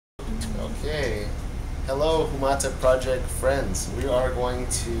Okay, hello Humata project friends. We are going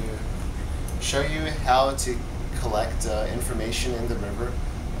to show you how to collect information in the river,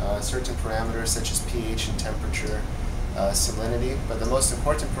 certain parameters such as pH and temperature, salinity, but the most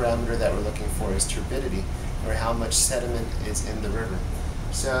important parameter that we're looking for is turbidity, or how much sediment is in the river.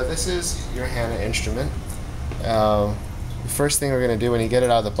 So this is your Hanna instrument. The first thing we're going to do when you get it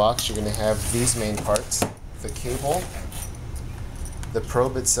out of the box, you're going to have these main parts: the cable, the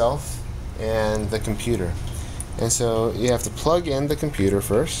probe itself, and the computer. And so you have to plug in the computer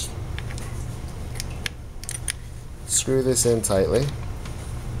first, screw this in tightly,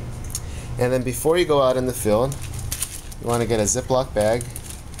 and then before you go out in the field, you want to get a Ziploc bag,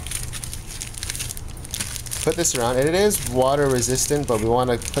 put this around. It is water resistant, but we want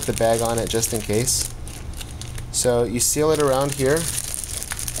to put the bag on it just in case. So you seal it around here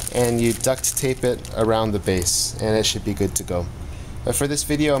and you duct tape it around the base, and it should be good to go. But for this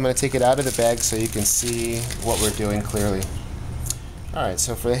video, I'm going to take it out of the bag so you can see what we're doing clearly. Alright,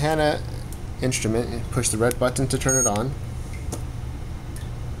 so for the Hanna instrument, you push the red button to turn it on.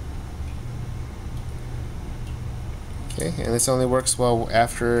 Okay, and this only works well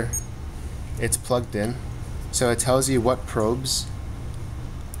after it's plugged in. So it tells you what probes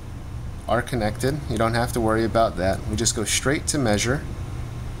are connected. You don't have to worry about that. We just go straight to measure.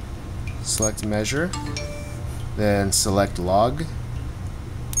 Select measure, then select log.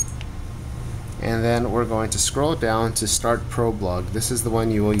 And then we're going to scroll down to start probe log. This is the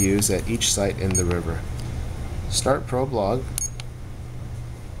one you will use at each site in the river. Start probe log.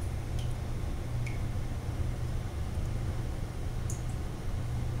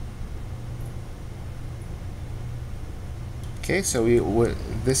 Okay, so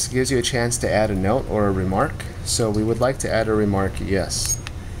this gives you a chance to add a note or a remark. So we would like to add a remark, yes.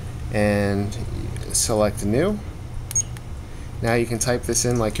 And select new. Now you can type this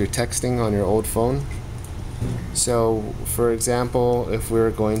in like you're texting on your old phone. So for example, if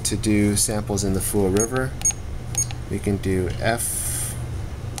we're going to do samples in the Fua River, we can do F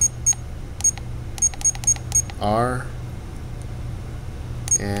R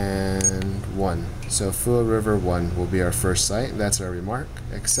and 1. So Fua River 1 will be our first site. That's our remark.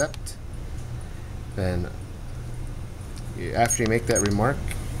 Accept. Then after you make that remark,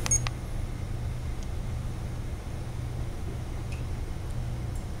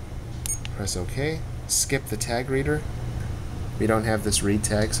 press OK. Skip the tag reader. We don't have this read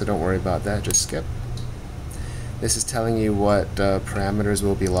tag, so don't worry about that. Just skip. This is telling you what parameters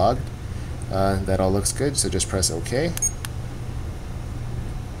will be logged. That all looks good, so just press OK.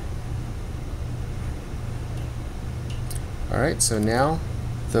 Alright, so now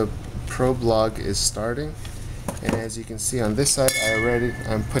the probe log is starting, and as you can see on this side,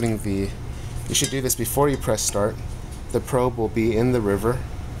 I'm putting the, you should do this before you press start. The probe will be in the river,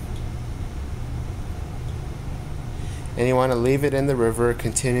 and you want to leave it in the river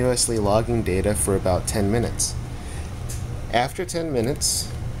continuously logging data for about 10 minutes. After 10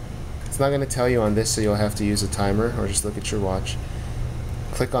 minutes, it's not going to tell you on this, so you'll have to use a timer or just look at your watch.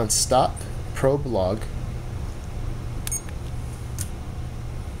 Click on stop probe log.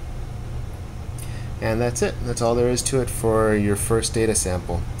 And that's it. That's all there is to it for your first data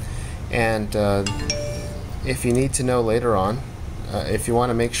sample. And if you need to know later on, if you want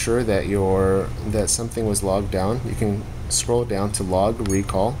to make sure that that something was logged down, you can scroll down to log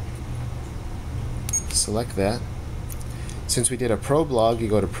recall. Select that. Since we did a probe log, you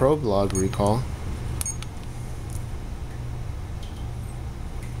go to probe log recall.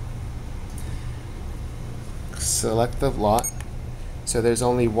 Select the lot. So there's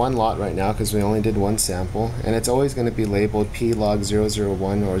only one lot right now because we only did one sample, and it's always going to be labeled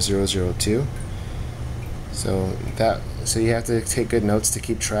P-log001 or 002. So you have to take good notes to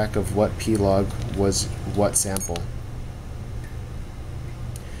keep track of what P-log was what sample.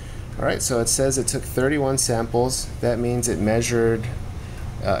 Alright, so it says it took 31 samples. That means it measured,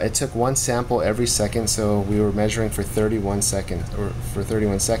 it took one sample every second, so we were measuring for 31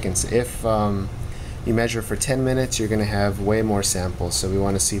 seconds. If you measure for 10 minutes, you're going to have way more samples, so we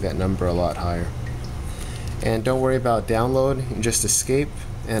want to see that number a lot higher. And don't worry about download, just escape,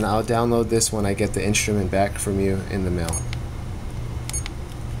 and I'll download this when I get the instrument back from you in the mail.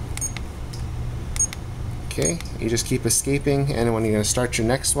 Okay, you just keep escaping, and when you're going to start your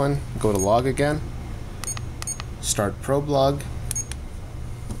next one, go to log again, start probe log,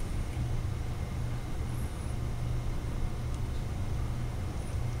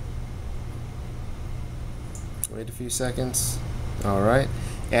 wait a few seconds. Alright,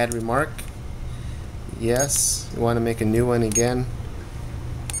 add remark. Yes, you want to make a new one again.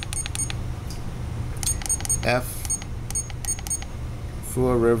 F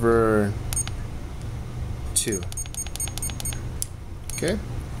Fua River 2. Okay,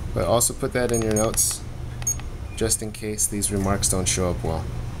 but also put that in your notes just in case these remarks don't show up well.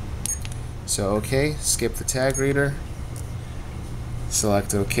 So okay, skip the tag reader,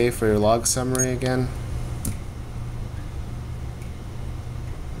 select OK for your log summary again.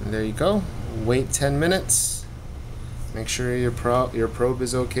 And there you go. Wait 10 minutes. Make sure your probe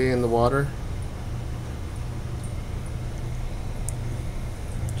is okay in the water.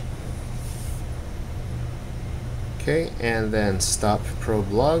 Okay, and then stop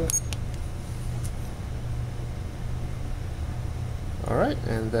probe log. Alright,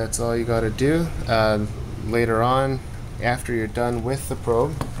 and that's all you got to do. Later on, after you're done with the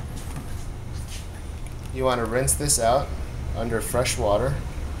probe, you want to rinse this out under fresh water.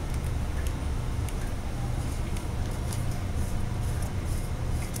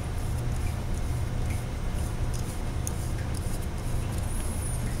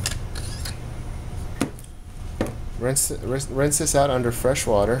 Rinse this out under fresh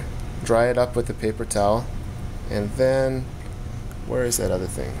water, dry it up with a paper towel, and then, where is that other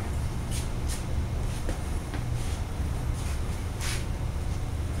thing?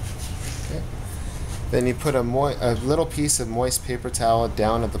 Okay. Then you put a little piece of moist paper towel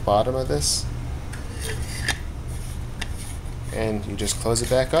down at the bottom of this, and you just close it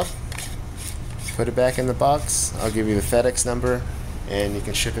back up, put it back in the box. I'll give you the FedEx number, and you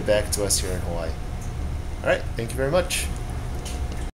can ship it back to us here in Hawaii. Alright, thank you very much.